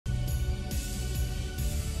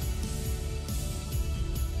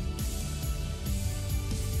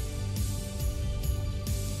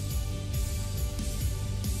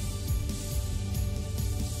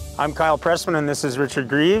I'm Kyle Pressman and this is Richard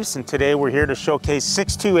Greaves, and today we're here to showcase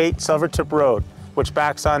 628 Silvertip Road, which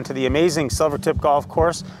backs onto the amazing Silvertip Golf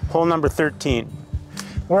Course, hole number 13.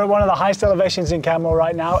 We're at one of the highest elevations in Canmore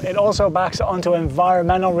right now. It also backs onto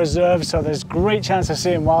environmental reserve, so there's great chance of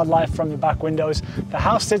seeing wildlife from the back windows. The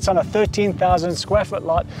house sits on a 13,000 square foot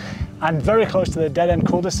lot and very close to the dead-end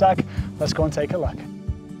cul-de-sac. Let's go and take a look.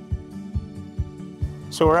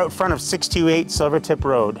 So we're out front of 628 Silvertip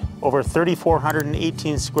Road, over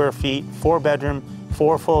 3,418 square feet, 4-bedroom,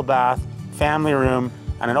 4 full bath, family room,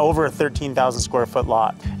 and an over 13,000 square foot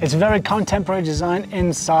lot. It's very contemporary design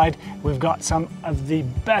inside. We've got some of the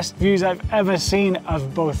best views I've ever seen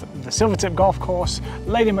of both the Silvertip Golf Course,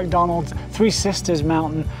 Lady McDonald's, Three Sisters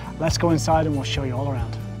Mountain. Let's go inside and we'll show you all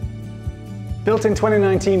around. Built in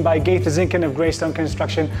 2019 by Gaither Zinken of Greystone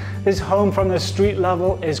Construction, this home from the street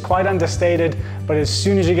level is quite understated, but as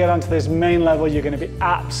soon as you get onto this main level, you're going to be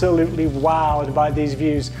absolutely wowed by these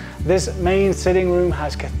views. This main sitting room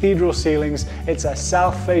has cathedral ceilings. It's a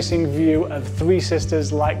south-facing view of Three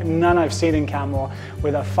Sisters like none I've seen in Canmore,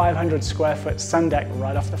 with a 500 square foot sun deck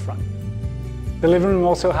right off the front. The living room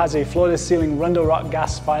also has a floor-to-ceiling Rundle Rock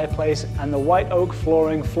gas fireplace, and the white oak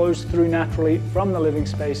flooring flows through naturally from the living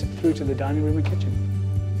space through to the dining room and kitchen.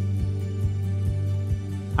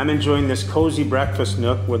 I'm enjoying this cozy breakfast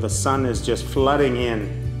nook where the sun is just flooding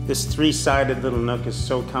in. This three-sided little nook is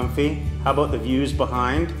so comfy. How about the views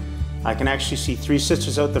behind? I can actually see Three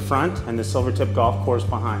Sisters out the front and the Silvertip Golf Course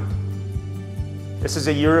behind. This is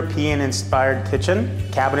a European-inspired kitchen,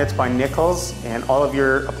 cabinets by Nichols, and all of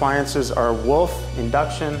your appliances are Wolf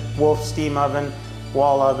Induction, Wolf steam oven,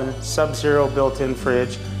 wall oven, Sub-Zero built-in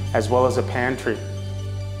fridge, as well as a pantry.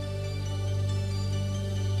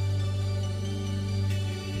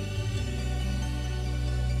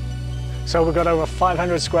 So we've got over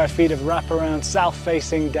 500 square feet of wraparound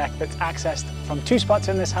south-facing deck that's accessed from 2 spots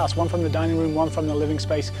in this house, one from the dining room, one from the living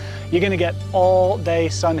space. You're going to get all-day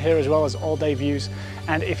sun here as well as all-day views.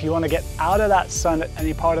 And if you want to get out of that sun at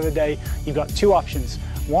any part of the day, you've got 2 options.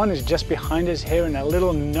 One is just behind us here in a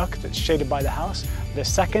little nook that's shaded by the house. The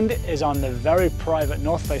second is on the very private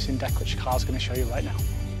north-facing deck, which Kyle's going to show you right now.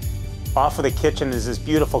 Off of the kitchen is this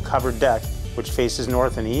beautiful covered deck, which faces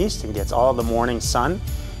north and east and gets all the morning sun.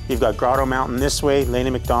 You've got Grotto Mountain this way, Lady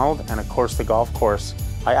McDonald, and of course the golf course.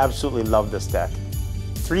 I absolutely love this deck.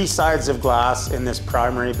 3 sides of glass in this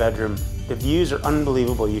primary bedroom. The views are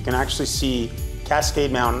unbelievable. You can actually see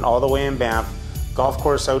Cascade Mountain all the way in Banff, golf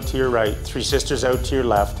course out to your right, Three Sisters out to your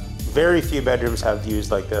left. Very few bedrooms have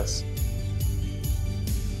views like this.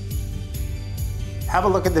 Have a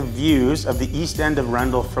look at the views of the east end of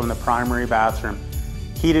Rundle from the primary bathroom.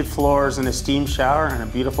 Heated floors and a steam shower and a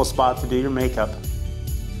beautiful spot to do your makeup.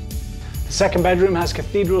 The second bedroom has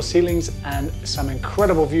cathedral ceilings and some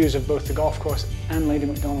incredible views of both the golf course and Lady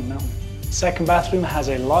McDonald Mountain. The second bathroom has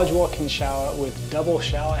a large walk-in shower with double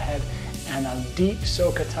shower head and a deep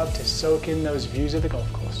soaker tub to soak in those views of the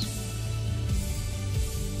golf course.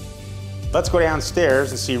 Let's go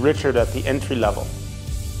downstairs and see Richard at the entry level.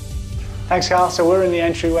 Thanks, Kyle. So we're in the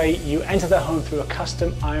entryway. You enter the home through a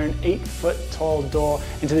custom iron 8-foot tall door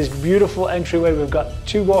into this beautiful entryway. We've got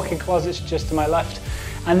 2 walk-in closets just to my left,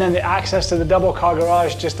 and then the access to the double car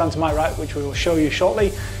garage just onto my right, which we will show you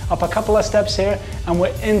shortly. Up a couple of steps here and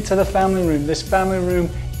we're into the family room. This family room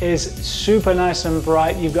is super nice and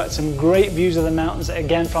bright. You've got some great views of the mountains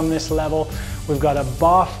again from this level. We've got a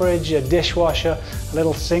bar fridge, a dishwasher, a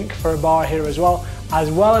little sink for a bar here as well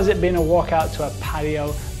as it being a walk out to a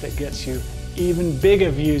patio that gets you even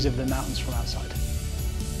bigger views of the mountains from outside.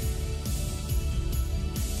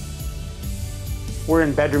 We're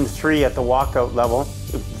in bedroom 3 at the walkout level.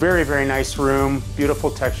 Very, very nice room,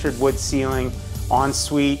 beautiful textured wood ceiling,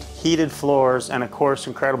 ensuite, heated floors, and of course,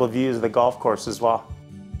 incredible views of the golf course as well.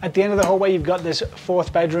 At the end of the hallway, you've got this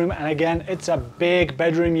 4th bedroom, and again, it's a big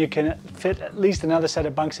bedroom. You can fit at least another set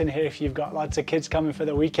of bunks in here if you've got lots of kids coming for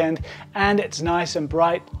the weekend. And it's nice and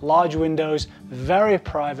bright, large windows, very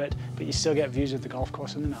private, but you still get views of the golf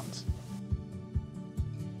course and the mountains.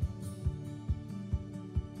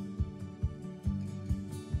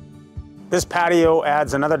 This patio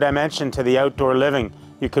adds another dimension to the outdoor living.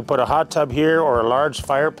 You could put a hot tub here or a large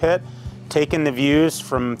fire pit, taking the views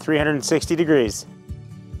from 360 degrees.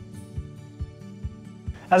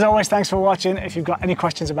 As always, thanks for watching. If you've got any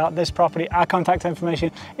questions about this property, our contact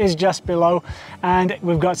information is just below, and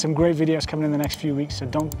we've got some great videos coming in the next few weeks, so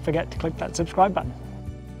don't forget to click that subscribe button.